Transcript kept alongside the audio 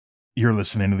You're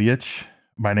listening to The Itch.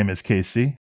 My name is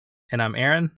Casey. And I'm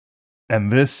Aaron.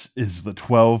 And this is the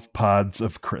 12 Pods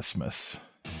of Christmas.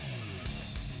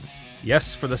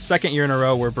 Yes, for the second year in a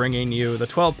row, we're bringing you the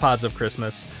 12 Pods of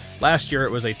Christmas. Last year, it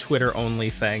was a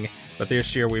Twitter-only thing, but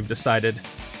this year we've decided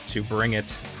to bring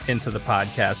it into the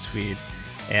podcast feed.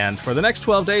 And for the next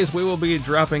 12 days, we will be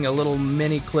dropping a little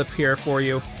mini clip here for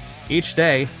you each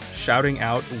day, shouting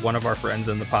out one of our friends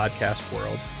in the podcast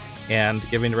world and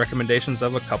giving recommendations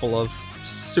of a couple of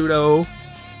pseudo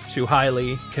to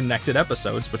highly connected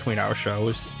episodes between our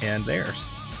shows and theirs.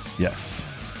 Yes.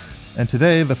 And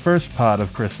today, the first pod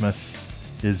of Christmas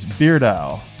is Beard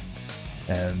Owl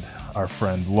and our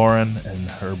friend Lauren and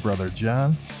her brother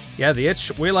John. Yeah, The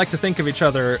Itch, we like to think of each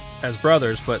other as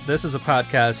brothers, but this is a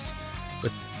podcast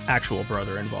with actual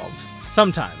brother involved.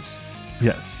 Sometimes.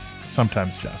 Yes,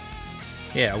 sometimes John.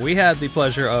 Yeah, we had the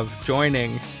pleasure of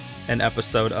joining an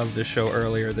episode of the show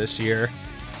earlier this year,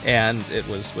 and it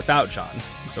was without John,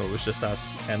 so it was just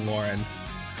us and Lauren.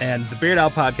 And the Beard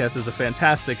Owl podcast is a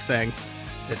fantastic thing.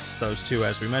 It's those two,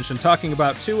 as we mentioned, talking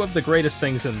about two of the greatest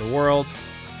things in the world,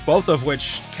 both of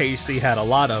which Casey had a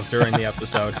lot of during the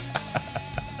episode.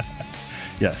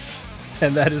 Yes.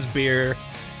 And that is beer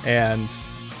and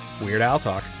Weird Al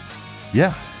talk.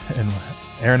 Yeah, and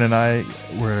Aaron and I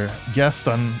were guests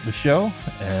on the show,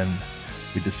 and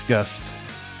we discussed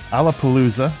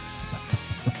Alapalooza.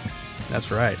 That's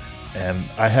right. And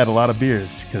I had a lot of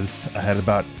beers because I had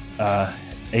about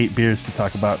 8 beers to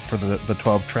talk about for the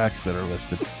 12 tracks that are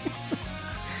listed.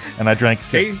 And I drank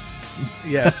 6.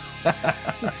 Yes.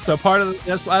 So as part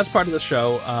of the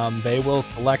show, they will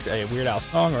select a Weird Al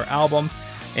song or album,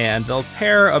 and they'll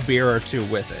pair a beer or two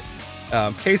with it.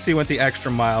 Casey went the extra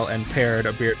mile and paired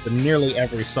a beer to nearly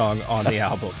every song on the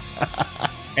album.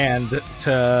 And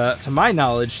to my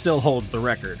knowledge, still holds the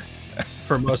record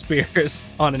for most beers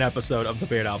on an episode of the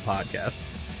Beard Owl podcast.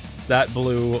 That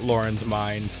blew Lauren's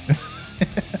mind.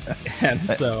 And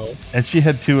she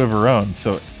had 2 of her own,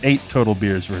 so 8 total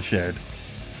beers were shared.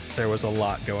 There was a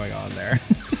lot going on there.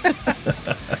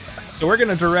 So we're going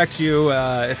to direct you,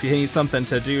 if you need something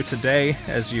to do today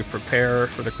as you prepare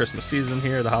for the Christmas season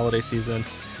here, the holiday season,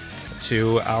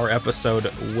 to our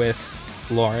episode with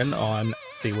Lauren on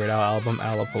the Weird Al album,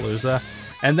 Alapalooza.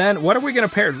 And then what are we going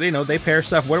to pair? They pair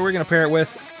stuff. What are we going to pair it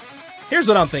with? Here's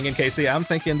what I'm thinking, Casey. I'm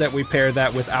thinking that we pair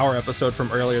that with our episode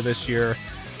from earlier this year.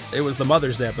 It was the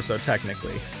Mother's Day episode,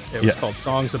 technically. It was called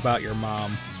Songs About Your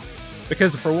Mom.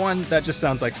 Because for one, that just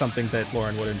sounds like something that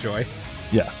Lauren would enjoy.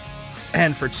 Yeah.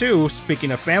 And for 2,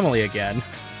 speaking of family again,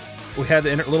 we had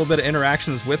a little bit of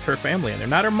interactions with her family. And they're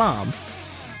not her mom,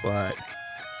 but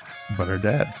her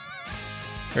dad.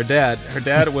 Her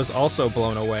dad was also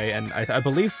blown away, and I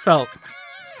believe felt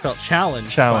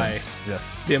challenged by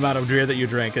yes, the amount of beer that you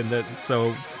drank, and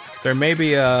so there may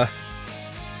be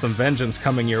some vengeance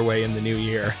coming your way in the new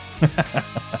year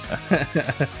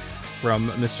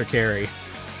from Mr. Carey.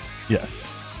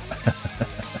 Yes.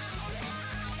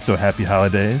 So happy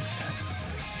holidays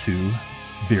to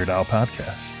Beard Owl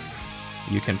Podcast.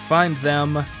 You can find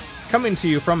them coming to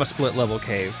you from a split level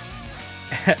cave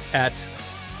at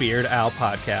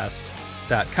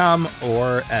beardowlpodcast.com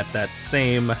or at that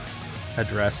same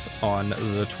address on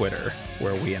the Twitter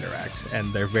where we interact,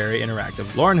 and they're very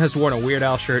interactive. Lauren has worn a Weird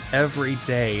Al shirt every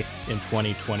day in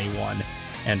 2021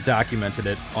 and documented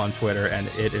it on Twitter, and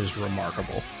it is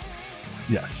remarkable.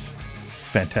 Yes, it's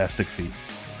a fantastic feat.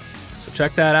 So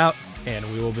check that out, and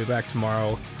we will be back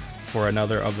tomorrow for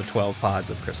another of the 12 Pods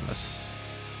of Christmas.